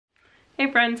Hey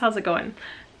friends, how's it going?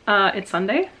 It's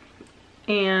Sunday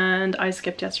and I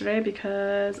skipped yesterday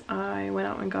because I went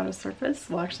out and got a Surface.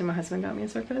 Well, actually my husband got me a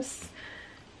Surface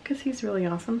because he's really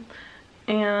awesome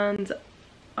and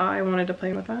I wanted to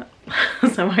play with that.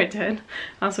 So I did.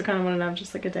 I also kind of wanted to have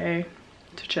just like a day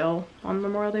to chill on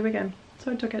Memorial Day weekend,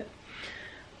 so I took it.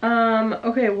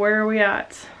 Okay, where are we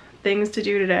at? Things to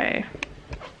do today.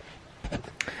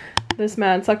 This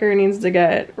mad sucker needs to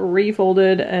get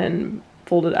refolded and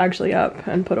folded actually up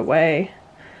and put away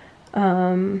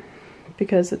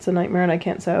because it's a nightmare and I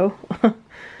can't sew.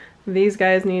 These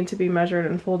guys need to be measured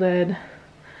and folded.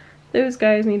 Those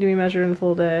guys need to be measured and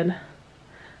folded.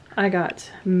 I got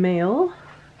mail.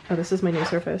 Oh, this is my new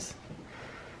Surface,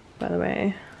 by the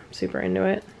way. I'm super into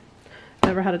it.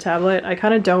 Never had a tablet. I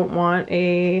kind of don't want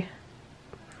a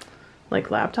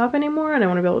laptop anymore, and I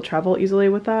want to be able to travel easily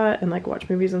with that and like watch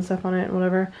movies and stuff on it and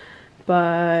whatever.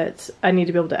 But I need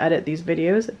to be able to edit these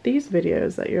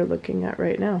videos that you're looking at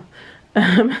right now.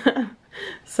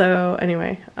 So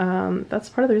anyway, that's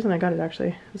part of the reason I got it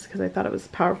actually, is because I thought it was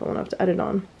powerful enough to edit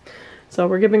on. So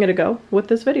we're giving it a go with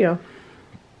this video.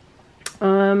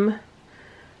 New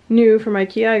from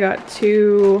IKEA, I got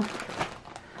two,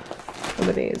 what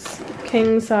are these?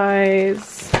 King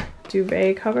size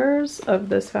duvet covers of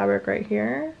this fabric right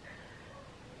here.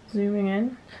 Zooming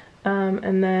in.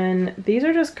 And then these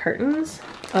are just curtains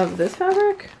of this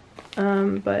fabric,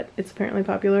 but it's apparently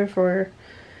popular for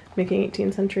making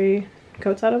 18th century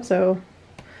coats out of, so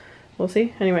we'll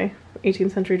see. Anyway,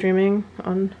 18th century dreaming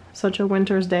on such a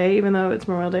winter's day, even though it's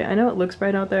Memorial Day. I know it looks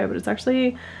bright out there, but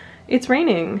it's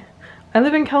raining. I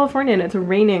live in California and it's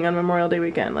raining on Memorial Day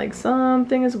weekend. Like,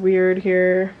 something is weird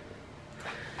here.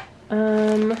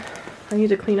 I need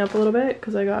to clean up a little bit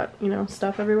because I got, you know,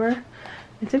 stuff everywhere.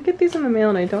 I did get these in the mail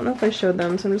and I don't know if I showed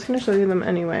them, so I'm just going to show you them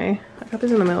anyway. I got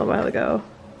these in the mail a while ago.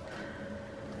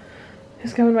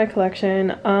 These go in my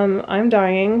collection. I'm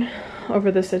dying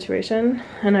over this situation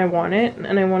and I want it,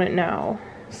 and I want it now.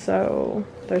 So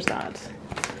there's that.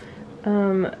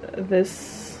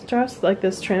 This dress, like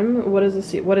this trim, what is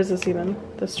this even?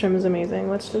 This trim is amazing.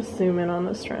 Let's just zoom in on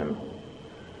this trim.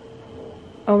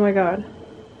 Oh my god.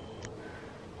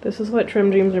 This is what trim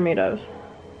dreams are made of.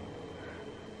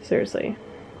 Seriously.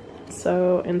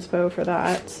 So inspo for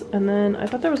that. And then I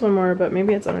thought there was one more, but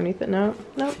maybe it's underneath it. No,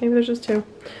 maybe there's just two.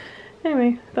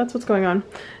 Anyway, that's what's going on.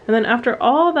 And then after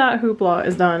all that hoopla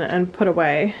is done and put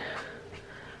away,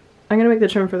 I'm gonna make the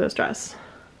trim for this dress.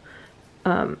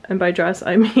 And by dress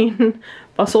I mean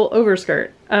Bustle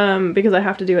overskirt, because I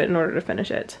have to do it in order to finish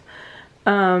it.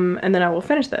 And then I will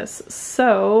finish this.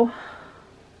 So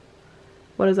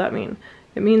what does that mean?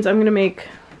 It means I'm gonna make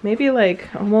maybe like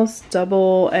almost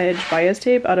double edge bias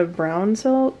tape out of brown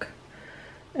silk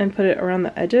and put it around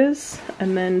the edges,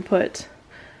 and then put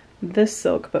this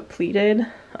silk but pleated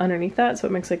underneath that, so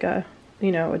it makes like a,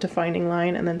 you know, a defining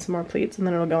line, and then some more pleats, and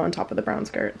then it'll go on top of the brown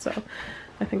skirt. So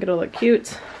I think it'll look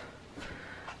cute.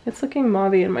 It's looking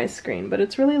mauvey in my screen, but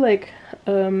it's really like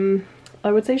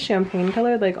I would say champagne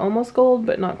colored, like almost gold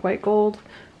but not quite gold,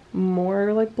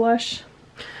 more like blush.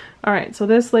 Alright, so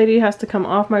this lady has to come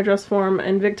off my dress form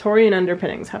and Victorian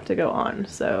underpinnings have to go on,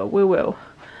 so woo woo.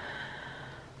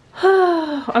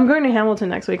 I'm going to Hamilton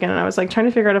next weekend and I was like trying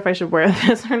to figure out if I should wear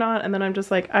this or not, and then I'm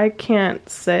just like, I can't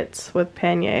sit with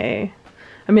pannier.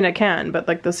 I mean I can, but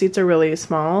like the seats are really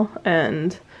small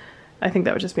and I think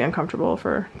that would just be uncomfortable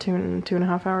for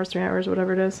 2.5 hours, 3 hours,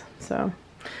 whatever it is. So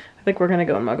I think we're gonna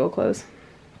go in Muggle clothes.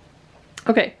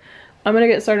 Okay. I'm gonna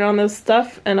get started on this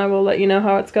stuff and I will let you know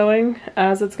how it's going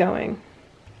as it's going.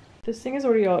 This thing is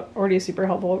already super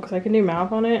helpful because I can do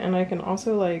math on it, and I can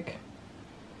also like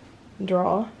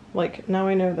draw. Like now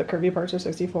I know the curvy parts are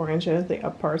 64 inches, the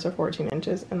up parts are 14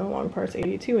 inches, and the long parts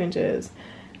 82 inches.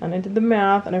 And I did the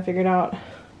math and I figured out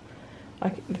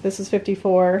if this is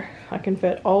 54, I can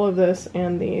fit all of this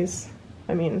and these.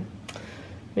 I mean,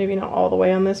 maybe not all the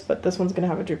way on this, but this one's gonna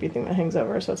have a droopy thing that hangs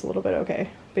over, so it's a little bit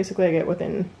okay. Basically I get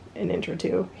within an inch or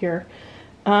two here.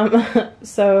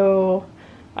 So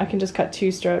I can just cut 2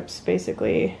 strips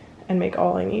basically and make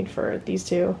all I need for these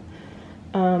two.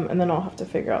 And then I'll have to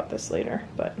figure out this later,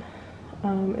 but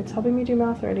it's helping me do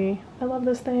math already. I love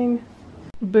this thing.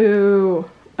 Boo!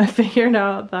 I figured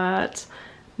out that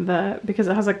because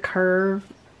it has a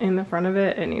curve in the front of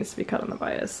it, it needs to be cut on the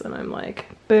bias, and I'm like,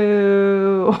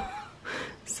 boo!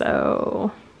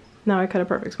 So now I cut a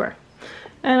perfect square.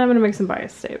 And I'm gonna make some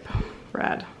bias tape.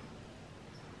 Rad.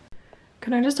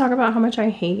 Can I just talk about how much I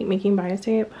hate making bias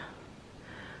tape?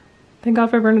 Thank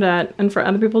God for Bernadette and for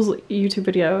other people's YouTube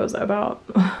videos about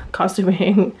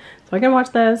costuming, so I can watch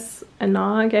this and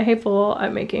not get hateful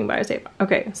at making bias tape.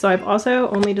 Okay, so I've also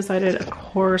only decided, of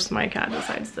course my cat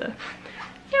decides to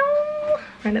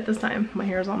right at this time. My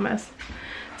hair is all a mess.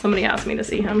 Somebody asked me to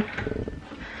see him.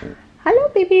 Hello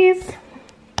babies,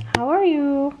 how are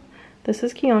you? This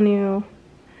is Keanu.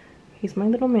 He's my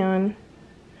little man.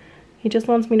 He just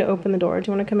wants me to open the door.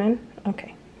 Do you want to come in?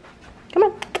 Okay, come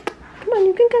on. Come on,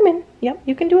 you can come in. Yep,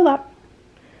 you can do a lap.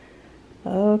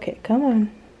 Okay, come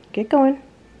on. Get going.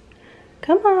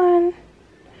 Come on.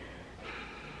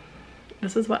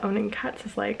 This is what owning cats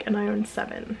is like, and I own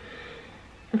 7.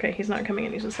 Okay, he's not coming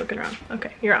in. He's just looking around.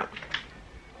 Okay, you're out.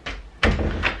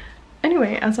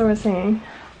 Anyway, as I was saying,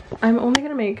 I'm only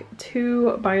going to make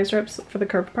 2 bias strips for the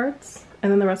curved parts,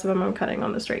 and then the rest of them I'm cutting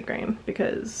on the straight grain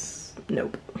because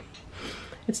nope.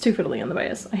 It's too fiddly on the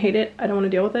bias. I hate it. I don't want to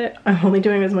deal with it. I'm only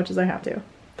doing as much as I have to. So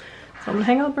I'm gonna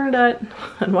hang out with Bernadette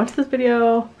and watch this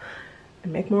video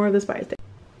and make more of this bias tape.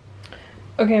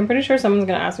 Okay, I'm pretty sure someone's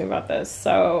gonna ask me about this.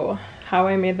 So how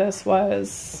I made this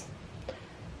was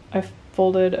I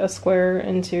folded a square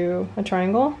into a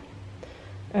triangle,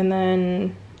 and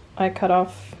then I cut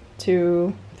off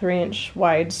 2 3-inch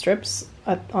wide strips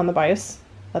on the bias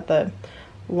at the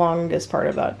longest part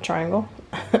of that triangle,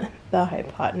 the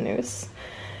hypotenuse.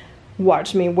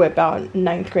 Watch me whip out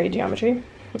 9th grade geometry.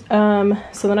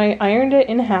 So then I ironed it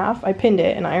in half. I pinned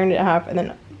it and ironed it in half, and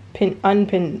then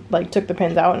unpinned, like took the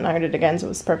pins out and ironed it again so it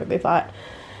was perfectly flat.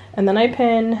 And then I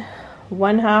pin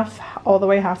 1/2 all the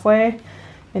way halfway,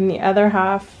 and the other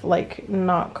half like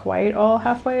not quite all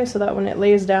halfway, so that when it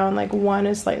lays down, like one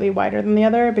is slightly wider than the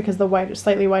other, because the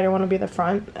slightly wider one will be the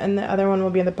front and the other one will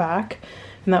be the back,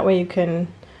 and that way you can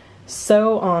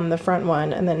sew on the front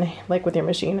one and then like with your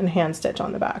machine and hand stitch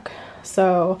on the back.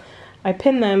 So I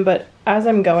pin them, but as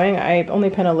I'm going I only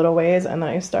pin a little ways, and then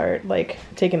I start like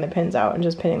taking the pins out and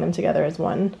just pinning them together as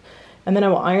one, and then I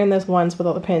will iron this once with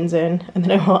all the pins in, and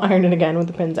then I will iron it again with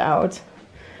the pins out,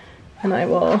 and I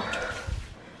will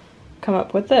come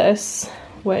up with this,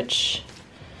 which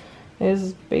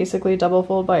is basically double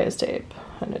fold bias tape,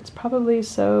 and it's probably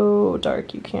so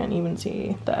dark you can't even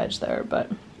see the edge there,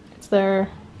 but it's there.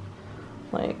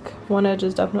 Like one edge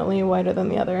is definitely wider than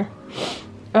the other,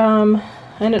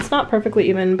 and it's not perfectly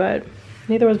even, but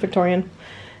neither was Victorian.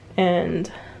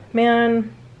 And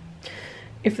man,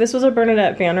 if this was a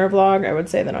Bernadette Banner vlog, I would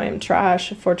say that I am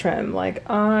trash for trim. Like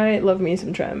I love me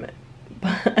some trim,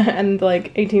 and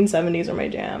like 1870s are my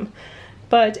jam,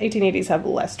 but 1880s have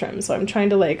less trim, so I'm trying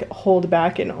to like hold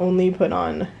back and only put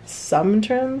on some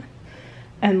trim.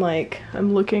 And like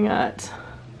I'm looking at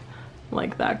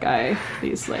like that guy,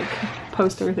 these like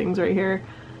poster things right here.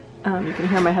 You can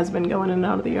hear my husband going in and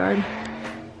out of the yard.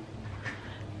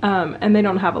 And they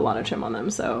don't have a lot of trim on them,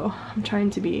 so I'm trying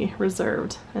to be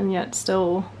reserved and yet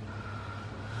still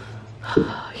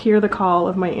hear the call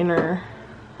of my inner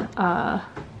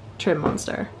trim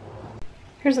monster.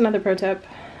 Here's another pro tip.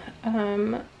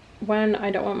 When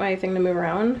I don't want my thing to move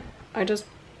around, I just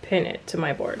pin it to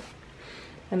my board,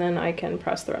 and then I can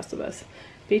press the rest of this.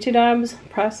 BT dubs,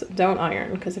 press, don't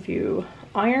iron, because if you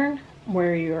iron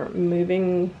where you're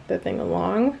moving the thing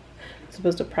along as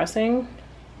opposed to pressing,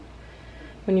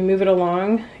 when you move it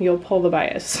along you'll pull the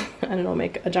bias and it'll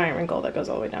make a giant wrinkle that goes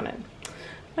all the way down it.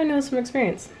 I know this from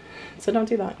experience, so don't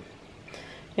do that.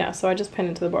 Yeah, so I just pin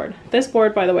it to the board. This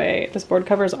board, by the way, this board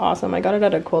cover is awesome. I got it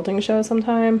at a quilting show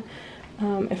sometime.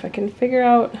 If I can figure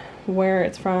out where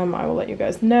it's from, I will let you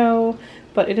guys know,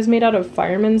 but it is made out of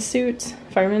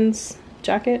fireman's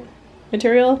jacket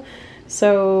material.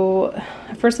 So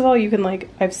first of all, you can like,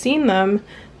 I've seen them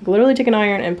literally take an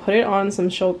iron and put it on some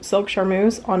silk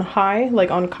charmeuse on high,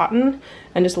 like on cotton,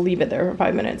 and just leave it there for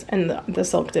 5 minutes, and the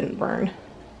silk didn't burn.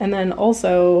 And then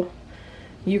also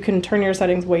you can turn your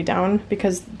settings way down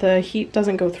because the heat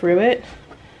doesn't go through it.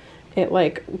 It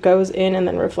like goes in and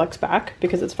then reflects back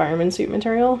because it's fireman suit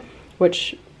material,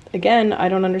 which again, I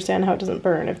don't understand how it doesn't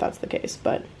burn if that's the case,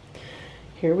 but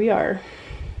here we are.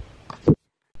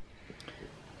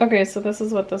 Okay, so this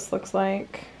is what this looks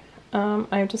like.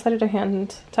 I've decided to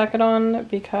hand tack it on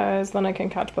because then I can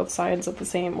catch both sides at the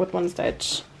same with one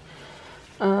stitch.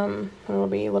 It'll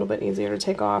be a little bit easier to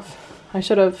take off. I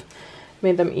should have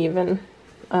made them even.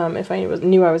 If I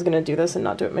knew I was going to do this and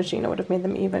not do it machine, I would have made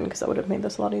them even because that would have made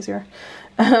this a lot easier.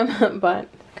 But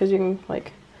because you can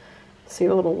like see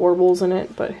the little warbles in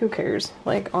it, but who cares?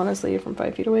 Like honestly, from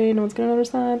 5 feet away, no one's going to notice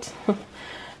that.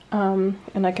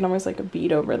 And I can always like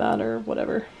bead over that or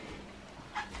whatever.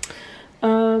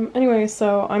 Anyway,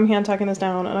 so I'm hand tacking this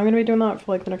down, and I'm gonna be doing that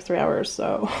for like the next 3 hours,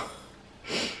 so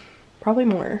probably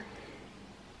more.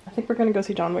 I think we're gonna go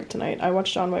see John Wick tonight. I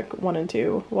watched John Wick 1 and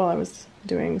 2 while I was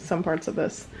doing some parts of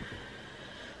this.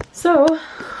 So,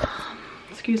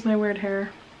 excuse my weird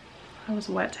hair. I was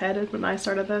wet-headed when I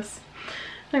started this.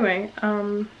 Anyway, so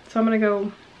I'm gonna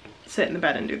go sit in the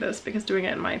bed and do this because doing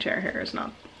it in my chair here is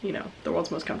not, you know, the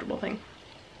world's most comfortable thing.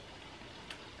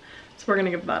 So we're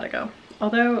gonna give that a go.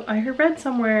 Although I read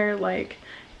somewhere, like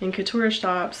in couture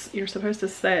shops, you're supposed to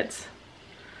sit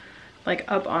like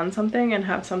up on something and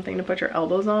have something to put your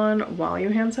elbows on while you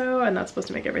hand sew, and that's supposed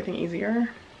to make everything easier.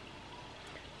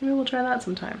 Maybe we'll try that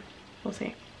sometime. We'll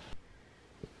see.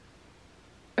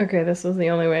 Okay, this was the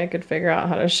only way I could figure out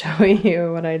how to show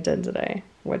you what I did today,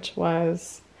 which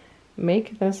was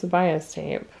make this bias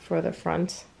tape for the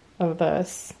front of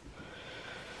this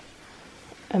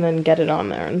and then get it on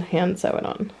there and hand sew it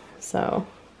on. So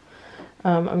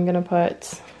I'm gonna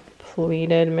put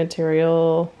pleated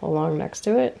material along next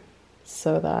to it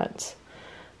so that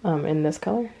in this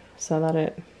color, so that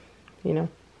it, you know,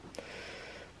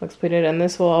 looks pleated. And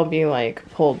this will all be like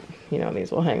pulled, you know,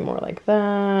 these will hang more like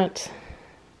that.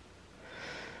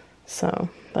 So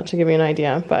that should give you an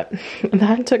idea, but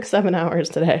that took 7 hours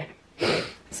today.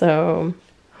 So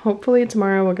hopefully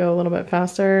tomorrow will go a little bit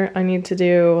faster. I need to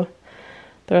do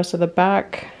the rest of the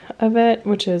back of it,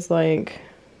 which is like,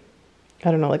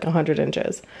 I don't know, like 100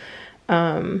 inches.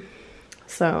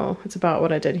 So it's about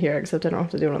what I did here, except I don't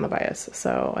have to do it on the bias.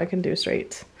 So I can do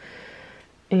straight.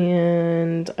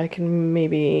 And I can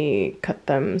maybe cut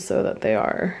them so that they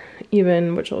are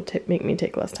even, which will make me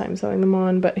take less time sewing them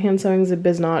on. But hand sewing is a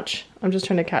biz notch. I'm just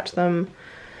trying to catch them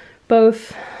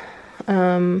both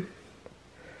as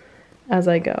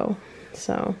I go.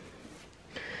 So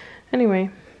anyway,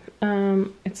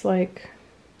 it's like,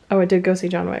 oh, I did go see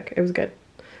John Wick. It was good.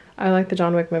 I like the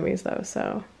John Wick movies though,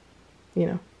 so, you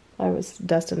know, I was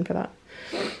destined for that.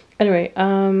 Anyway,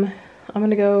 I'm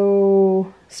gonna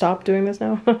go stop doing this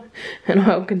now and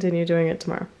I'll continue doing it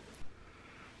tomorrow.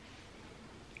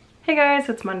 Hey guys,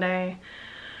 it's Monday.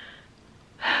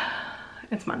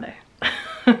 It's Monday.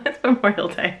 It's Memorial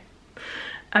Day.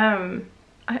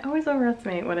 I always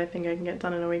overestimate what I think I can get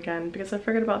done in a weekend because I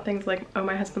forget about things like, oh,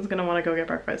 my husband's gonna want to go get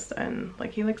breakfast, and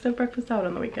like he likes to have breakfast out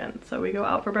on the weekend, so we go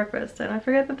out for breakfast, and I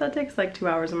forget that that takes like 2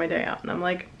 hours of my day out, and I'm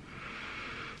like,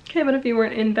 okay, but if you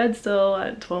weren't in bed still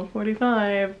at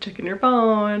 12:45 checking your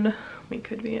phone, we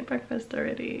could be at breakfast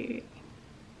already.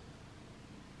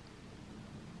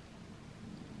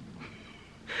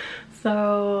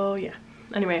 So yeah,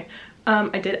 anyway,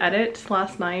 I did edit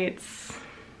last night's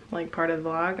like part of the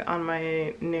vlog on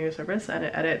my new service, and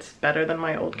it edits better than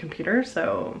my old computer,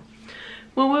 so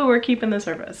woo, we're keeping the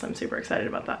service. I'm super excited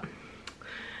about that.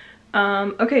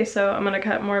 Okay, so I'm gonna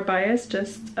cut more bias,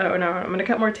 oh no, I'm gonna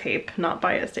cut more tape, not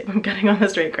bias tape. I'm cutting on the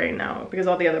straight grain now because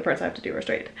all the other parts I have to do are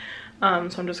straight. So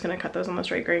I'm just gonna cut those on the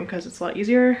straight grain because it's a lot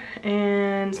easier,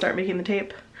 and start making the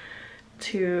tape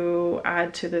to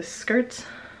add to this skirt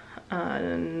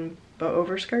and bow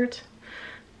over skirt.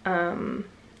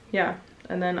 Yeah.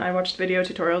 And then I watched video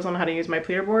tutorials on how to use my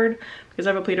pleater board because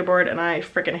I have a pleater board and I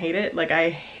freaking hate it. Like, I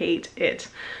hate it.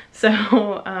 So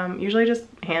usually I just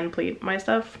hand pleat my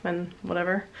stuff and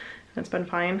whatever, and it's been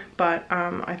fine. But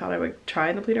I thought I would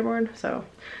try the pleater board, so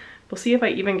we'll see if I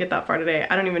even get that far today.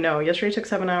 I don't even know. Yesterday took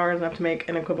 7 hours and I have to make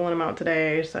an equivalent amount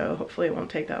today, so hopefully it won't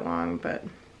take that long, but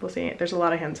we'll see. There's a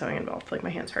lot of hand sewing involved. Like,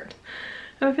 my hands hurt.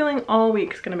 I have a feeling all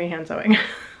week's gonna be hand sewing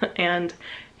and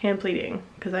hand pleating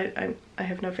because I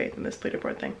have no faith in this pleater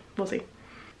board thing. We'll see.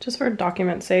 Just for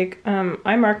document's sake,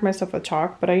 I mark my stuff with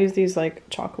chalk, but I use these like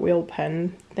chalk wheel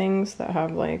pen things that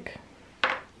have like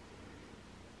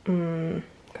kind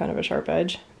of a sharp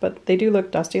edge, but they do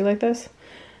look dusty like this.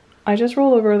 I just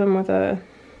roll over them with a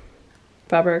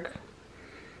fabric,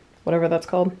 whatever that's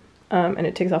called, and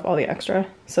it takes off all the extra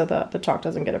so that the chalk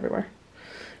doesn't get everywhere,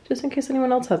 just in case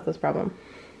anyone else has this problem.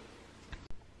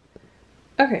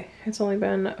 Okay, it's only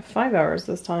been 5 hours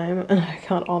this time, and I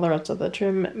got all the rest of the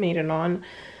trim made and on,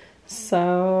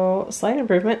 so slight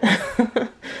improvement.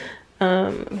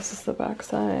 This is the back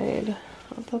side,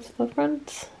 that's the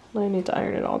front. I need to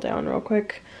iron it all down real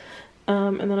quick,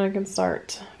 and then I can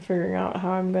start figuring out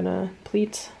how I'm gonna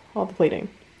pleat all the pleating,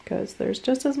 because there's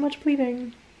just as much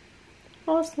pleating.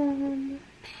 Awesome!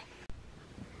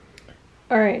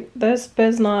 Alright, this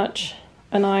biz notch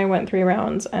and I went 3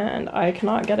 rounds and I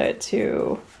cannot get it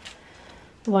to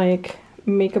like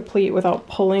make a pleat without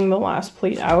pulling the last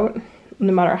pleat out,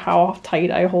 no matter how tight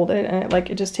I hold it, and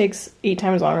it just takes 8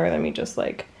 times longer than me just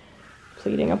like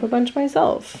pleating up a bunch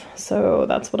myself. So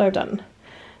that's what I've done.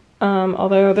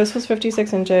 Although this was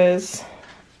 56 inches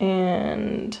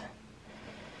and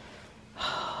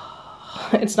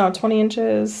it's now 20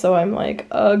 inches, so I'm like,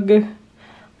 ugh,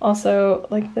 Also,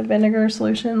 like the vinegar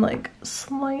solution like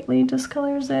slightly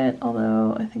discolors it,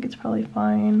 although I think it's probably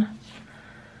fine.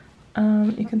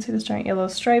 You can see this giant yellow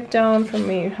stripe down from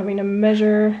me having to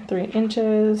measure 3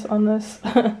 inches on this.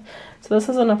 So this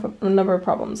has a number of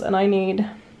problems, and I need,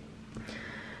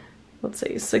 let's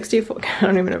see, 64, I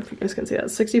don't even know if you guys can see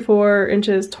that, 64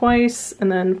 inches twice,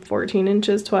 and then 14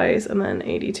 inches twice, and then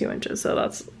 82 inches. So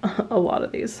that's a lot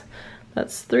of these.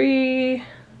 That's 3,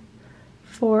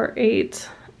 4, 8,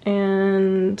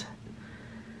 and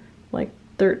like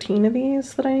 13 of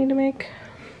these that I need to make.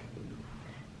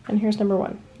 And here's number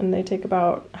 1, and they take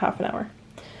about half an hour.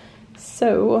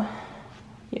 So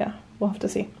yeah, we'll have to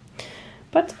see.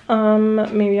 But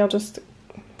maybe I'll just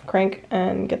crank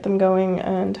and get them going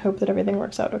and hope that everything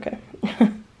works out okay.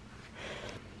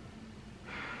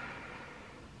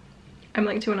 I'm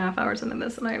like 2.5 hours into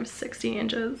this and I have 60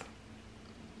 inches.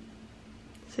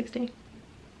 60.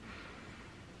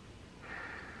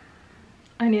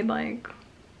 I need like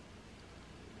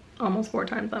almost 4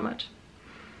 times that much.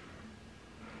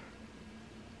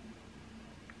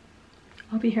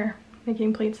 I'll be here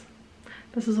making pleats.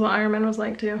 This is what Iron Man was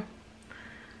like too.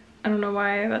 I don't know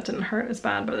why that didn't hurt as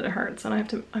bad, but it hurts, and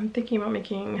I'm thinking about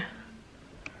making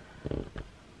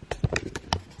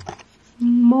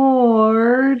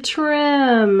more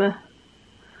trim.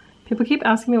 People keep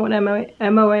asking me what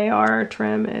MOAR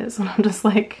trim is, and I'm just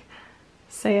like,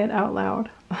 say it out loud.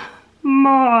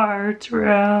 More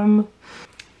trim.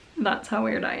 That's how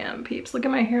weird I am, peeps. Look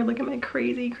at my hair, look at my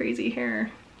crazy, crazy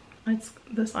hair. It's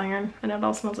this iron, and it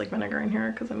all smells like vinegar in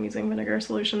here because I'm using vinegar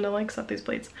solution to like set these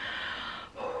plates.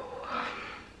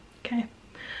 Okay,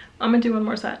 I'm gonna do one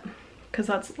more set because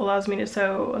that allows me to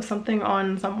sew something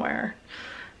on somewhere,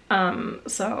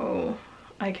 so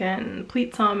I can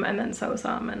pleat some and then sew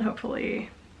some, and hopefully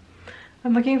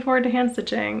I'm looking forward to hand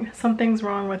stitching. Something's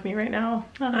wrong with me right now.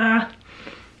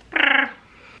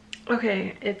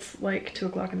 Okay, it's like 2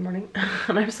 o'clock in the morning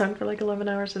and I've sewn for like 11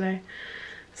 hours today.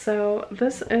 So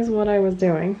this is what I was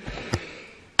doing.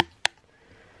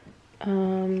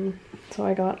 So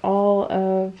I got all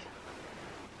of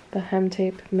the hem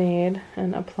tape made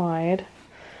and applied,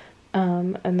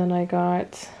 and then I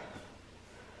got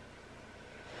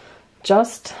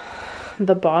just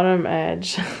the bottom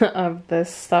edge of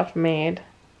this stuff made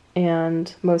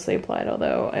and mostly applied,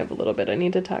 although I have a little bit I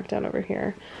need to tack down over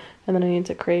here, and then I need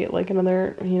to create like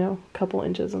another, you know, couple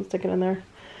inches and stick it in there.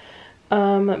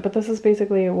 But this is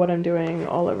basically what I'm doing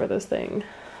all over this thing.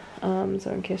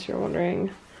 So in case you're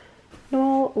wondering,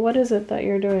 Noel, what is it that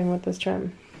you're doing with this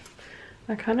trim?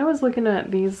 I kind of was looking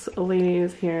at these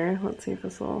ladies here. Let's see if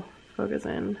this will focus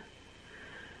in.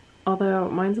 Although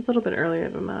mine's a little bit earlier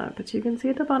than that, but you can see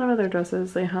at the bottom of their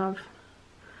dresses they have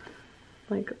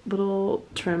like little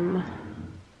trim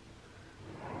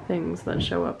things that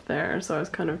show up there. So I was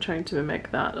kind of trying to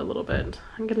mimic that a little bit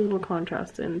and get a little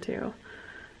contrast in too.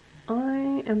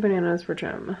 I am bananas for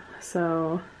trim,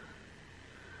 so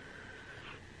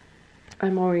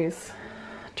I'm always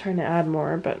trying to add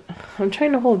more, but I'm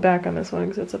trying to hold back on this one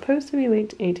because it's supposed to be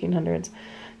late 1800s.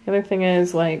 The other thing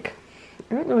is, like,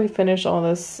 I don't really finish all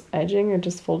this edging, I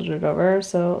just folded it over,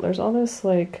 so there's all this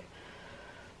like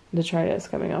detritus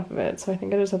coming off of it, so I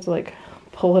think I just have to like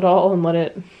pull it all and let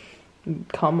it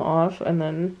come off and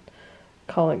then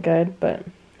call it good. But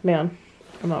man,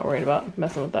 I'm not worried about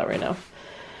messing with that right now.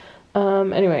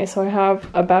 Anyway, so I have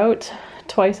about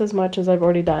twice as much as I've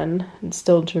already done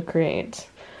still to create.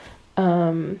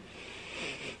 Sounds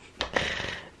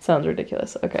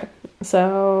ridiculous. Okay,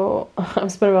 so I've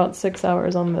spent about 6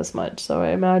 hours on this much, so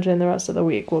I imagine the rest of the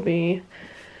week will be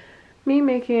me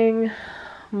making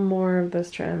more of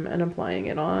this trim and applying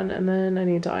it on, and then I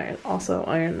need to also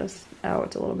iron this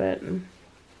out a little bit and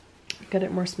get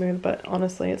it more smooth. But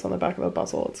honestly, it's on the back of a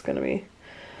bustle. It's gonna be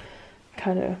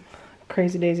kind of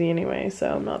crazy daisy anyway,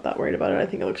 so I'm not that worried about it. I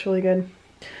think it looks really good.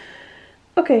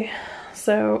 Okay,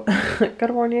 so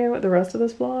gotta warn you, the rest of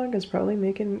this vlog is probably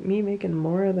me making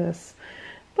more of this,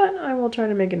 but I will try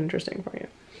to make it interesting for you.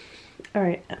 All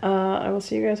right, I will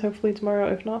see you guys hopefully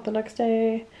tomorrow, if not the next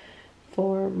day,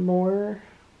 for more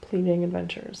pleating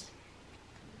adventures.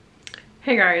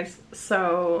 Hey guys,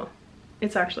 so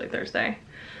it's actually Thursday.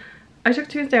 I took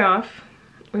Tuesday off.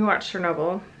 We watched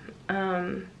Chernobyl.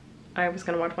 I was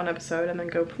gonna watch 1 episode and then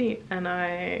go pleat, and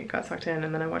I got sucked in,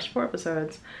 and then I watched 4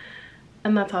 episodes,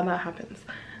 and that's how that happens.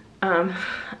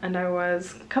 And I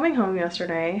was coming home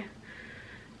yesterday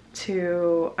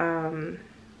to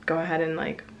go ahead and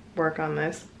like work on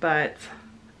this, but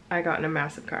I got in a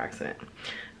massive car accident.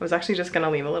 I was actually just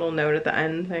gonna leave a little note at the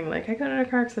end saying like, I got in a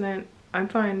car accident, I'm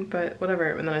fine, but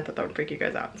whatever, and then I thought that would freak you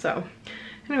guys out. So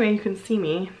anyway, you can see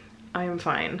me, I am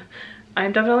fine.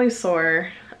 I'm definitely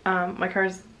sore. My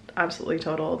car's absolutely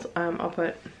totaled. I'll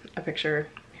put a picture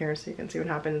here so you can see what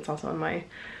happened. It's also on my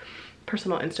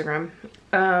personal Instagram.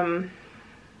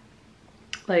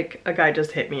 Like a guy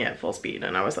just hit me at full speed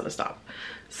and I was at a stop.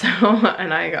 So,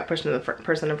 and I got pushed into the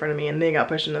person in front of me and they got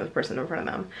pushed into the person in front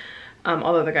of them.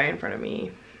 Although the guy in front of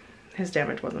me, his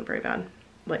damage wasn't very bad,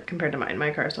 like compared to mine.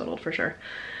 My car is totaled for sure.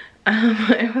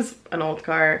 It was an old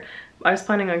car. I was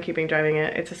planning on keeping driving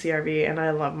it. It's a CRV and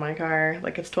I love my car.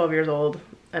 Like it's 12 years old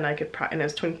and I could and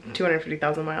it's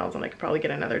 250,000 miles and I could probably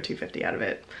get another 250 out of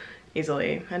it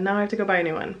easily. And now I have to go buy a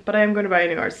new one, but I am going to buy a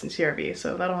new CRV,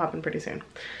 so that'll happen pretty soon.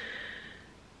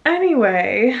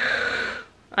 Anyway,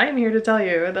 I am here to tell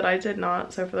you that I did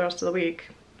not sew for the rest of the week.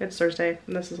 It's Thursday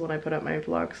and this is when I put up my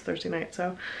vlogs, Thursday night,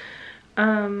 so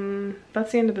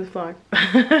that's the end of this vlog.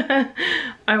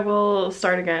 I will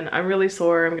start again. I'm really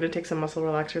sore. I'm gonna take some muscle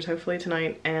relaxers hopefully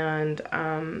tonight and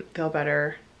feel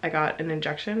better. I got an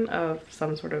injection of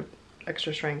some sort of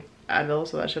extra strength Advil,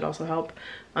 so that should also help.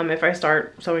 If I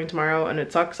start sewing tomorrow and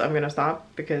it sucks, I'm gonna stop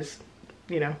because,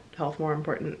 you know, health more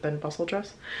important than bustle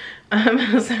dress.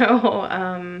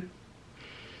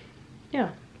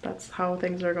 Yeah, that's how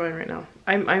things are going right now.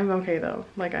 I'm okay though.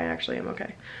 Like I actually am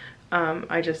okay.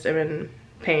 I just am in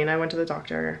pain. I went to the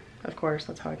doctor, of course,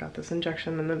 that's how I got this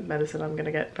injection and the medicine I'm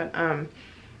gonna get, but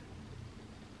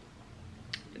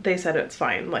they said it's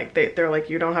fine. Like they're like,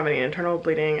 you don't have any internal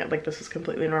bleeding, like this is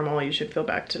completely normal, you should feel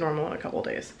back to normal in a couple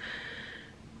days.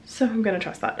 So I'm gonna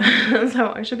trust that.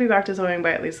 So I should be back to sewing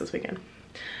by at least this weekend.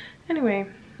 Anyway,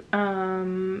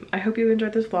 I hope you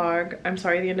enjoyed this vlog. I'm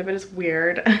sorry the end of it is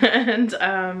weird and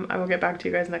I will get back to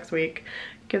you guys next week.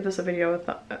 Give this a video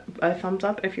a thumbs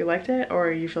up if you liked it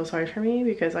or you feel sorry for me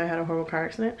because I had a horrible car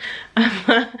accident.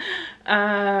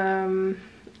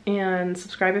 And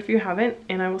subscribe if you haven't,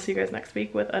 and I will see you guys next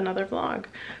week with another vlog.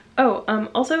 Oh,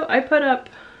 also I put up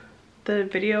the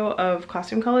video of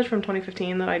Costume College from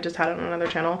 2015 that I just had on another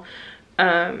channel.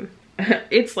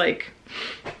 It's like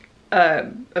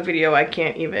a video I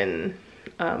can't even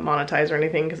monetize or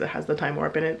anything because it has the time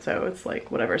warp in it, so it's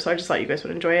like whatever. So I just thought you guys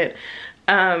would enjoy it.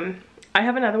 I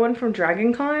have another one from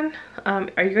Dragon Con.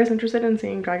 Are you guys interested in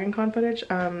seeing Dragon Con footage?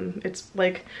 It's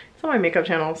on my makeup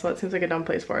channel, so that seems like a dumb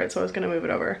place for it, so I was gonna move it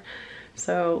over.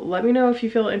 So let me know if you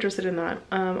feel interested in that.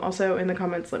 Also in the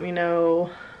comments, let me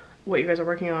know what you guys are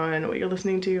working on, what you're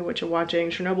listening to, what you're watching.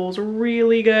 Chernobyl's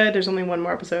really good. There's only one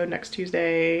more episode next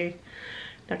Tuesday.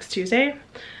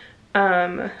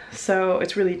 So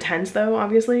it's really tense though,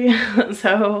 obviously.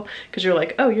 So because you're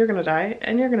like, oh, you're gonna die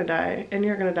and you're gonna die and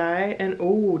you're gonna die and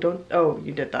oh, don't, oh,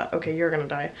 you did that, okay, you're gonna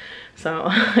die. So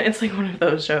it's like one of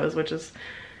those shows, which is,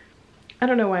 I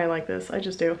don't know why I like this, I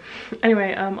just do.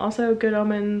 Anyway, also Good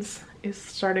Omens is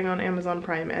starting on Amazon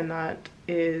Prime and that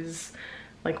is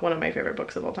like one of my favorite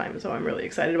books of all time, so I'm really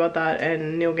excited about that,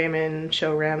 and Neil Gaiman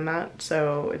show ran that,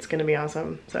 so it's gonna be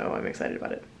awesome, so I'm excited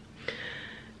about it.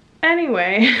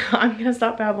 Anyway, I'm gonna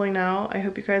stop babbling now. I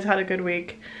hope you guys had a good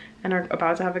week and are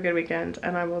about to have a good weekend,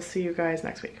 and I will see you guys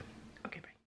next week.